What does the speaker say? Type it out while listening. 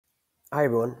Hi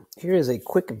everyone, here is a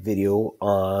quick video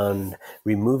on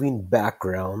removing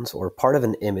backgrounds or part of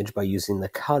an image by using the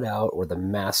cutout or the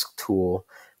mask tool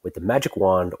with the magic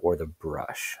wand or the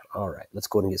brush. Alright, let's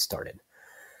go ahead and get started.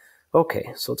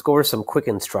 Okay, so let's go over some quick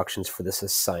instructions for this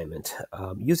assignment.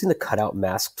 Using the cutout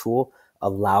mask tool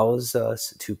allows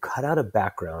us to cut out a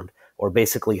background or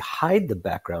basically hide the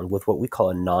background with what we call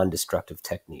a non-destructive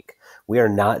technique. We are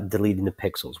not deleting the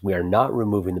pixels. We are not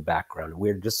removing the background.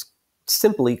 We're just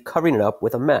simply covering it up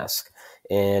with a mask.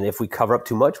 And if we cover up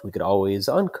too much, we could always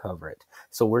uncover it.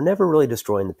 So we're never really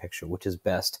destroying the picture, which is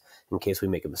best in case we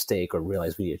make a mistake or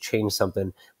realize we need to change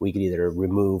something. We could either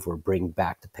remove or bring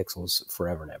back the pixels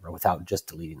forever and ever without just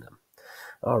deleting them.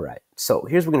 All right, so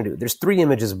here's what we're gonna do. There's 3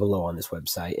 images below on this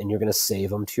website, and you're gonna save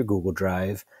them to your Google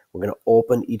Drive. We're gonna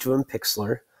open each of them in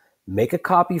Pixlr, make a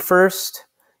copy first,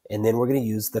 and then we're gonna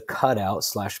use the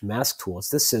cutout/mask tool. It's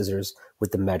the scissors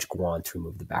with the magic wand to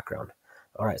remove the background.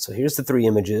 All right, so here's the 3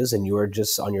 images, and you are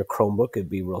just on your Chromebook. It'd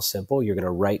be real simple. You're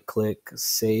gonna right-click,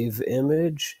 save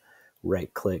image,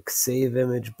 right-click, save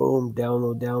image, boom,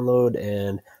 download,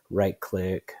 and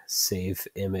right-click, save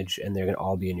image, and they're gonna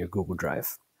all be in your Google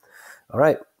Drive. All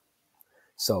right,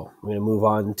 so we're gonna move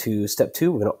on to step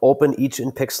 2. We're gonna open each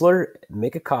in Pixlr,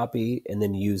 make a copy, and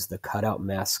then use the cutout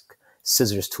mask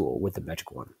scissors tool with the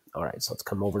magic wand. All right, so let's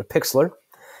come over to Pixlr,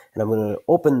 and I'm gonna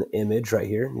open the image right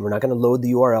here. We're not gonna load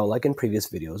the URL like in previous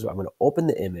videos. I'm gonna open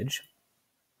the image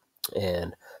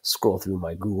and scroll through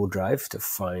my Google Drive to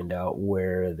find out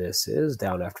where this is,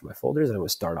 down after my folders, and I'm gonna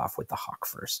start off with the hawk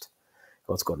first.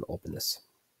 Let's go ahead and open this.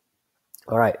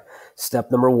 All right,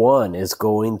 step number 1 is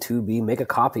going to be make a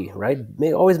copy, right?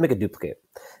 Always make a duplicate.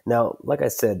 Now, like I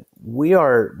said,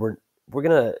 we're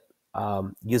gonna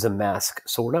use a mask,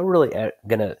 so we're not really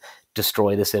gonna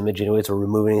destroy this image anyways or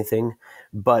remove anything,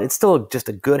 but it's still just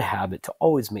a good habit to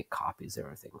always make copies of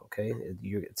everything, okay?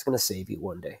 It's gonna save you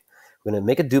one day. We're gonna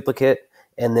make a duplicate,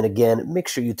 and then again, make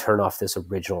sure you turn off this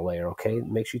original layer, okay?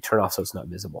 Make sure you turn off so it's not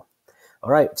visible. All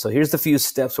right, so here's the few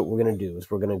steps. What we're going to do is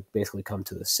we're going to basically come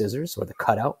to the scissors or the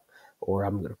cutout, or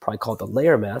I'm going to probably call it the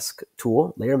layer mask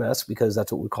tool, layer mask, because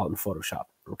that's what we call it in Photoshop.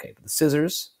 Okay, the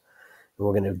scissors, and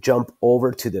we're going to jump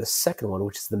over to the second one,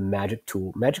 which is the magic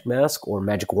tool, magic mask or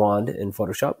magic wand in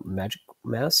Photoshop, magic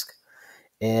mask.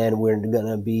 And we're going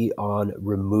to be on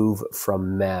remove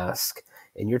from mask.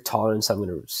 And your tolerance, I'm going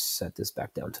to set this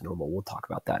back down to normal. We'll talk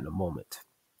about that in a moment.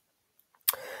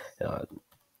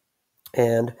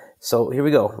 And so here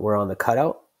we go. We're on the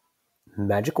cutout,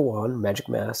 magic wand, magic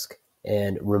mask,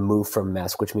 and remove from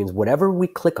mask, which means whatever we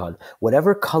click on,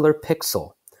 whatever color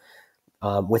pixel,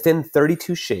 within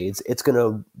 32 shades, it's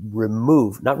going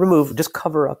to just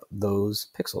cover up those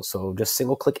pixels. So just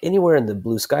single click anywhere in the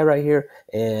blue sky right here,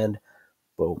 and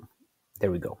boom, there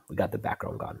we go. We got the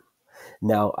background gone.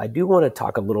 Now, I do want to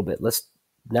talk a little bit.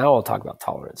 Now I'll talk about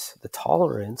tolerance. The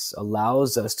tolerance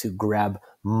allows us to grab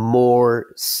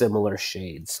more similar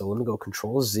shades. So let me go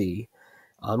Control Z.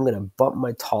 I'm going to bump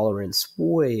my tolerance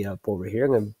way up over here.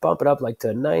 I'm going to bump it up like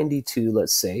to 92,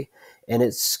 let's say. And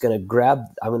it's going to grab,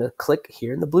 I'm going to click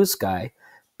here in the blue sky,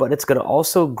 but it's going to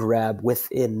also grab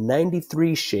within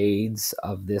 93 shades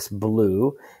of this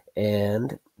blue.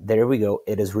 And there we go.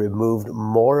 It has removed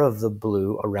more of the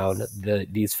blue around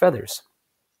these feathers.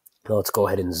 Now let's go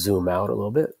ahead and zoom out a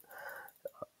little bit.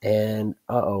 And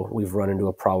we've run into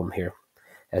a problem here.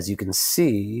 As you can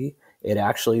see, it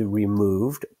actually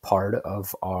removed part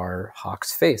of our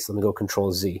hawk's face. Let me go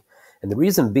Control Z. And the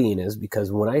reason being is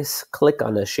because when I click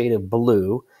on a shade of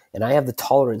blue and I have the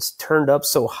tolerance turned up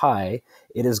so high,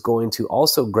 it is going to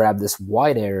also grab this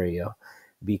white area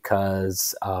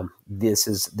because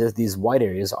these white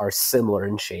areas are similar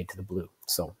in shade to the blue.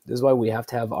 So this is why we have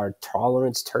to have our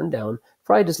tolerance turned down.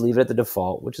 Probably just leave it at the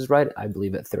default, which is right, I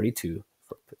believe, at 32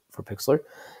 for Pixlr.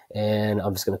 And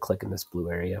I'm just going to click in this blue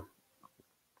area.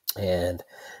 And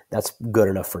that's good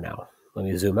enough for now. Let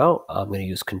me zoom out. I'm going to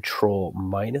use Control-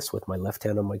 with my left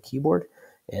hand on my keyboard.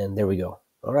 And there we go.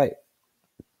 All right.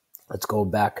 Let's go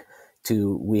back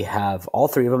to, we have all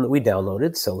 3 of them that we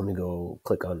downloaded. So let me go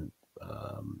click on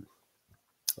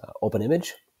Open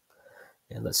Image.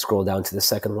 And let's scroll down to the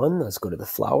second one. Let's go to the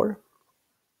flower.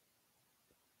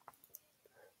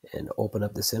 And open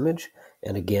up this image.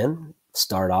 And again,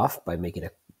 start off by making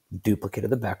a duplicate of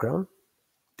the background.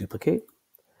 Duplicate.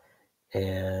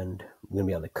 And I'm going to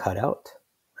be on the cutout,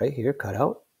 right here,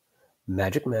 cutout,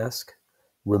 magic mask,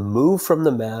 remove from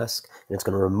the mask, and it's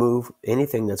going to remove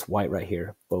anything that's white right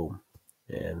here. Boom.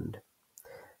 And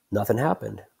nothing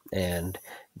happened. And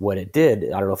what it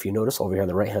did, I don't know if you notice over here on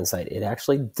the right-hand side, it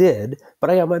actually did, but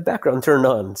I got my background turned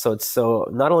on. So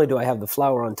not only do I have the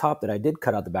flower on top that I did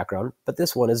cut out the background, but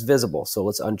this one is visible. So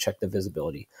let's uncheck the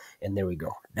visibility. And there we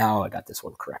go. Now I got this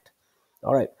one correct.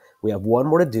 All right, we have one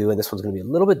more to do, and this one's going to be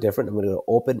a little bit different. I'm going to go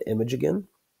open image again,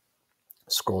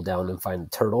 scroll down and find the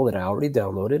turtle that I already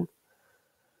downloaded.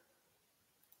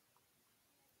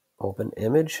 Open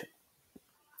image.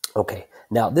 Okay,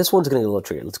 now this one's going to be a little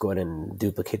tricky. Let's go ahead and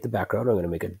duplicate the background. I'm going to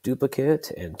make a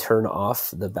duplicate and turn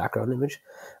off the background image.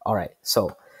 All right, so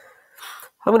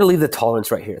I'm going to leave the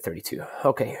tolerance right here at 32.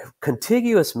 Okay,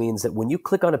 contiguous means that when you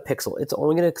click on a pixel, it's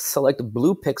only going to select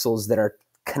blue pixels that are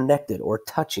connected or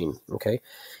touching, okay?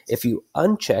 If you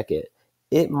uncheck it,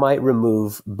 it might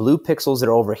remove blue pixels that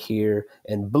are over here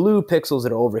and blue pixels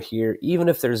that are over here, even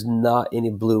if there's not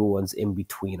any blue ones in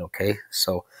between, okay?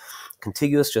 So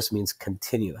contiguous just means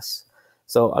continuous.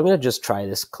 So I'm going to just try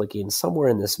this clicking somewhere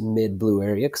in this mid blue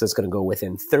area because it's going to go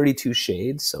within 32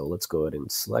 shades. So let's go ahead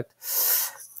and select.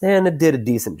 And it did a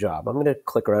decent job. I'm going to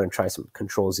click around and try some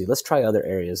Control Z. Let's try other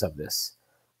areas of this.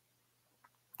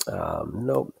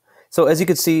 Nope. So as you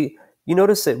can see, you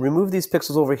notice it removed these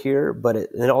pixels over here, but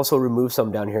it also removed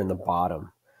some down here in the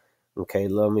bottom. Okay,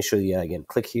 let me show you again.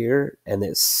 Click here, and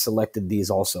it selected these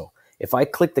also. If I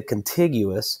click the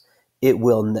contiguous, it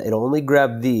only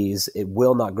grab these. It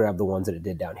will not grab the ones that it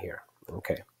did down here.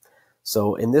 Okay,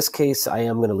 so in this case, I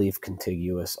am going to leave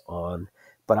contiguous on,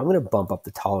 but I'm going to bump up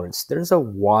the tolerance. There's a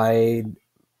wide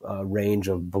range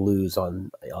of blues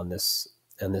on this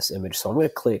image, so I'm going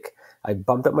to click. I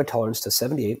bumped up my tolerance to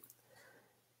 78.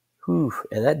 Whew,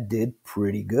 and that did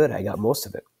pretty good. I got most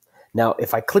of it. Now,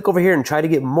 if I click over here and try to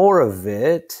get more of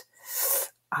it,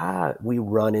 we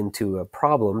run into a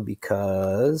problem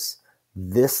because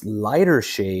this lighter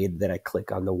shade that I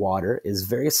click on the water is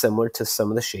very similar to some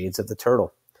of the shades of the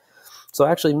turtle. So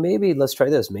actually, maybe let's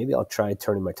try this. Maybe I'll try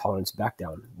turning my tolerance back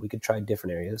down. We could try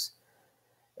different areas.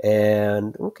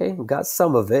 And okay, got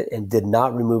some of it and did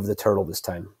not remove the turtle this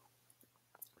time.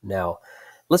 Now,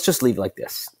 let's just leave it like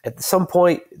this. At some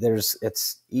point,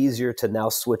 it's easier to now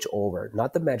switch over.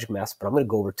 Not the magic mask, but I'm going to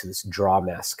go over to this draw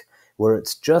mask, where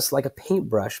it's just like a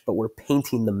paintbrush, but we're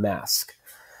painting the mask.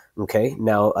 Okay,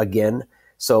 now again,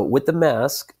 so with the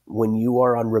mask, when you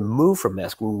are on remove from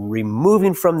mask, we're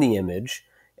removing from the image,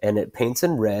 and it paints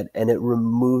in red, and it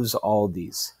removes all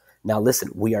these. Now listen,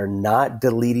 we are not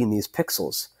deleting these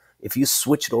pixels. If you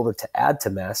switch it over to add to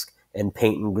mask and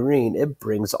paint in green, it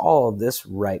brings all of this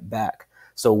right back.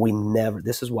 So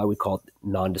this is why we call it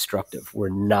non-destructive. We're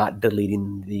not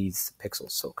deleting these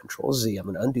pixels. So Control Z, I'm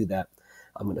going to undo that.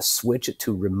 I'm going to switch it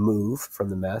to remove from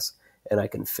the mask, and I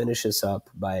can finish this up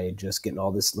by just getting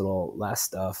all this little last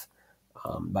stuff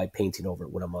by painting over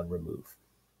it when I'm on remove.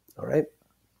 All right.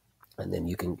 And then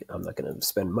I'm not going to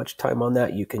spend much time on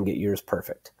that. You can get yours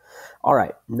perfect. All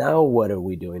right. Now what are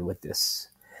we doing with this?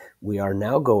 We are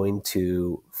now going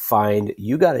to find,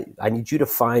 I need you to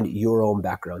find your own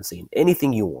background scene,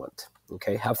 anything you want.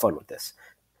 Okay, have fun with this.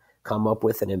 Come up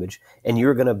with an image, and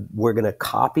we're gonna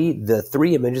copy the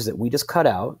 3 images that we just cut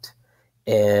out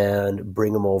and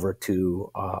bring them over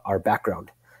to our background.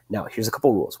 Now, here's a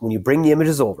couple rules. When you bring the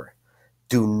images over,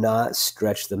 do not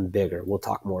stretch them bigger. We'll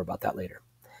talk more about that later.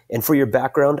 And for your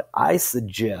background, I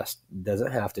suggest,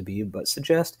 doesn't have to be, but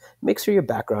suggest, make sure your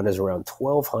background is around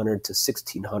 1200 to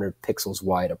 1600 pixels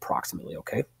wide approximately,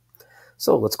 okay?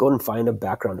 So let's go ahead and find a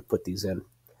background to put these in.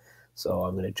 So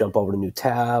I'm going to jump over to new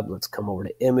tab. Let's come over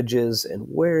to images. And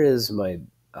where is my,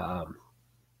 there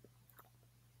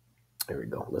we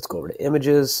go. Let's go over to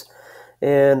images.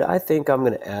 And I think I'm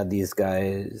going to add these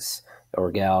guys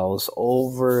or gals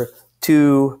over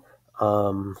to,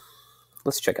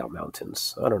 let's check out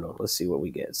mountains. I don't know. Let's see what we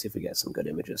get. See if we get some good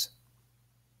images.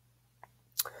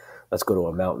 Let's go to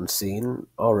a mountain scene.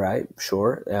 All right,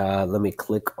 sure. Let me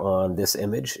click on this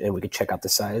image, and we can check out the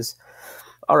size.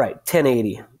 All right,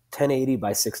 1080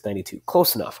 by 692.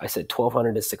 Close enough. I said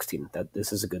 1200 to 16.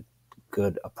 This is a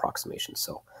good approximation.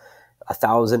 So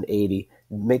 1080.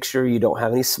 Make sure you don't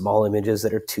have any small images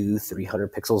that are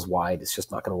 200-300 pixels wide. It's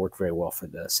just not going to work very well for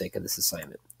the sake of this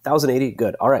assignment. 1080,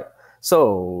 good. All right.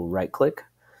 So right click.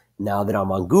 Now that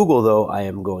I'm on Google, though, I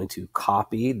am going to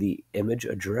copy the image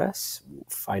address,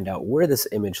 find out where this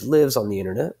image lives on the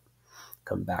internet,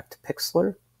 come back to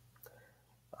Pixlr.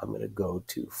 I'm going to go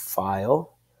to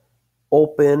File,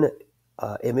 Open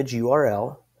Image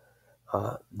URL.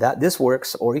 This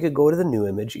works, or you could go to the new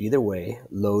image. Either way,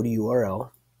 load URL,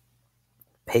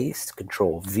 paste,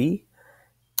 Control V,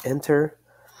 enter,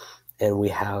 and we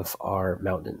have our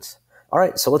mountains. All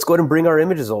right, so let's go ahead and bring our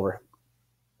images over.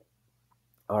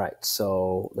 All right,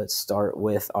 so let's start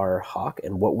with our hawk,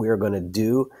 and what we're going to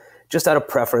do, just out of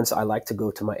preference, I like to go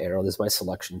to my arrow. This is my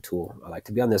selection tool. I like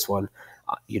to be on this one.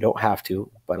 You don't have to,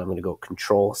 but I'm going to go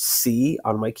Control C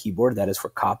on my keyboard. That is for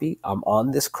copy. I'm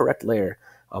on this correct layer.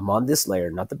 I'm on this layer,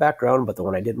 not the background, but the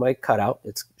one I did my cutout.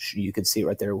 You can see it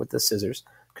right there with the scissors.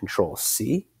 Control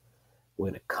C.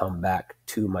 We're going to come back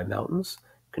to my mountains.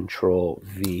 Control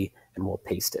V, and we'll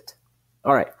paste it.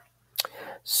 All right.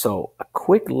 So a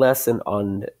quick lesson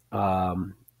on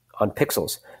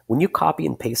pixels. When you copy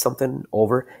and paste something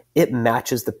over, it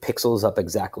matches the pixels up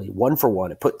exactly, one for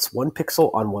one. It puts one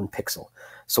pixel on one pixel.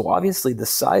 So obviously the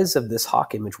size of this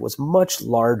hawk image was much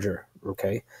larger,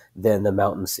 okay, than the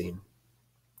mountain scene.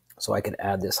 So I could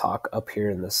add this hawk up here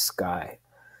in the sky.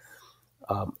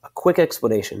 A quick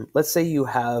explanation. Let's say you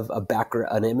have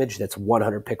an image that's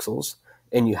 100 pixels,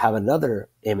 and you have another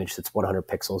image that's 100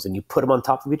 pixels, and you put them on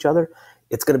top of each other,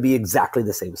 it's going to be exactly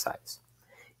the same size.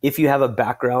 If you have a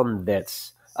background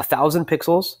that's 1,000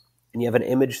 pixels and you have an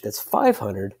image that's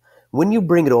 500, when you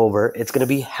bring it over, it's going to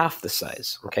be half the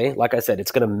size, okay? Like I said,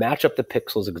 it's going to match up the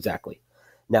pixels exactly.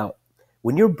 Now,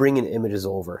 when you're bringing images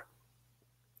over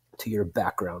to your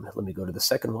background, let me go to the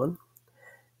second one.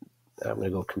 I'm going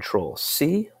to go Control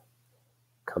C,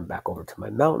 come back over to my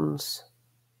mountains,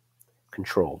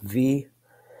 Control V.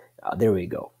 There we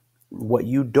go. What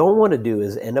you don't want to do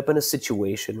is end up in a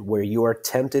situation where you are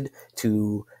tempted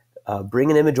to bring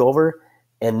an image over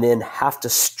and then have to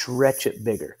stretch it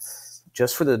bigger.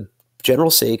 Just for the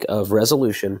general sake of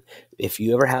resolution, if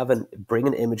you ever bring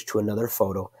an image to another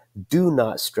photo, do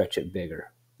not stretch it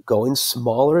bigger. Going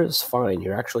smaller is fine.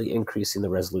 You're actually increasing the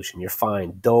resolution. You're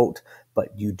fine. Don't,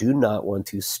 but you do not want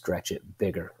to stretch it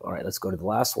bigger. All right, let's go to the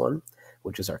last one,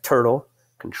 which is our turtle.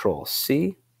 Control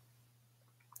C.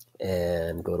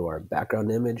 And go to our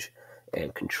background image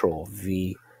and Control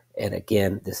V. And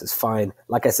again, this is fine.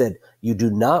 Like I said, you do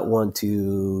not want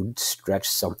to stretch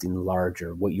something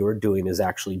larger. What you're doing is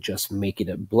actually just making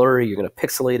it blurry. You're going to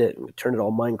pixelate it and turn it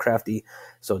all Minecrafty.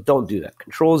 So don't do that.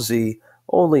 Control Z,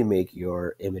 only make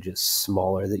your images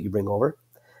smaller that you bring over.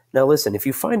 Now listen, if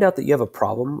you find out that you have a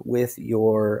problem with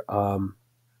your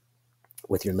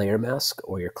layer mask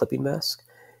or your clipping mask,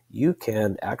 you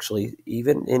can actually,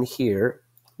 even in here,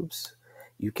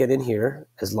 you can in here,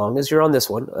 as long as you're on this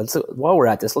one. While we're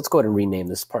at this, let's go ahead and rename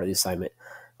this part of the assignment.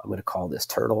 I'm going to call this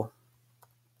turtle.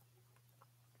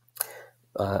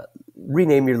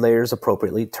 Rename your layers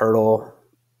appropriately. Turtle,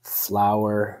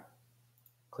 flower,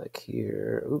 click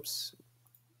here,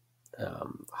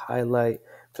 highlight,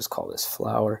 just call this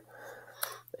flower,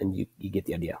 and you get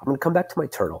the idea. I'm going to come back to my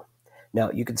turtle. Now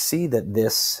you can see that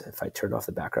this, if I turn off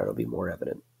the background, it'll be more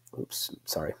evident.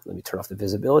 Sorry, let me turn off the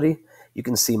visibility. You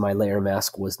can see my layer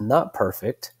mask was not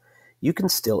perfect. You can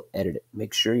still edit it.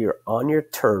 Make sure you're on your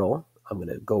turtle. I'm going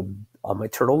to go on my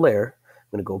turtle layer. I'm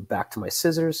going to go back to my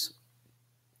scissors,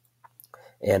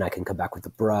 and I can come back with the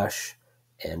brush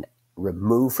and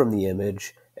remove from the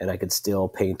image, and I could still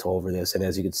paint over this. And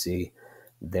as you can see,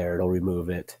 there, it'll remove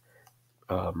it.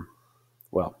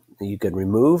 Well, you can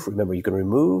remove. Remember, you can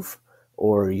remove,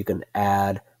 or you can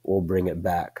add. We'll bring it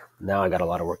back. Now I got a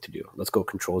lot of work to do. Let's go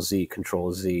Control Z,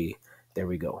 Control Z. There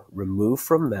we go. Remove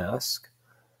from mask.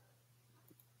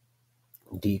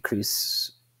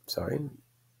 Decrease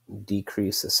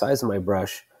the size of my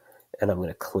brush, and I'm going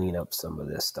to clean up some of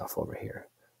this stuff over here.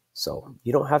 So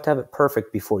you don't have to have it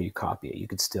perfect before you copy it. You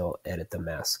could still edit the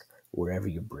mask wherever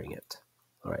you bring it.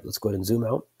 All right, let's go ahead and zoom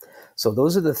out. So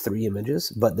those are the 3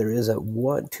 images, but there is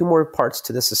 2 more parts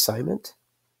to this assignment.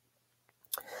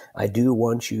 I do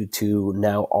want you to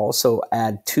now also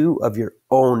add 2 of your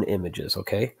own images,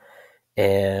 okay?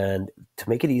 And to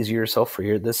make it easier yourself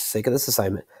for the sake of this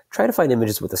assignment, try to find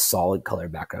images with a solid color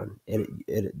background.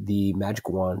 The magic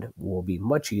wand will be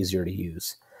much easier to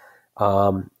use.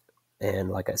 And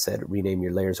like I said, rename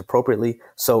your layers appropriately.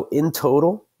 So in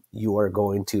total, you are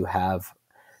going to have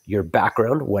your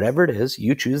background, whatever it is,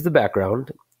 you choose the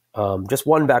background, just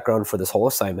one background for this whole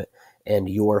assignment, and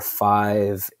your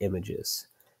 5 images.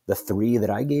 The 3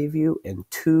 that I gave you, and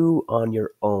 2 on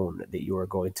your own that you are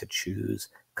going to choose,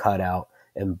 cut out,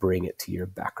 and bring it to your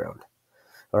background.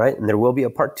 All right, and there will be a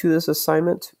part 2 to this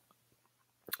assignment,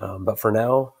 but for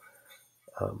now,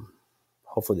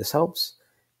 hopefully this helps.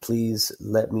 Please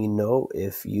let me know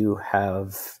if you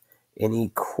have any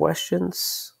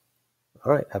questions.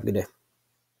 All right, have a good day.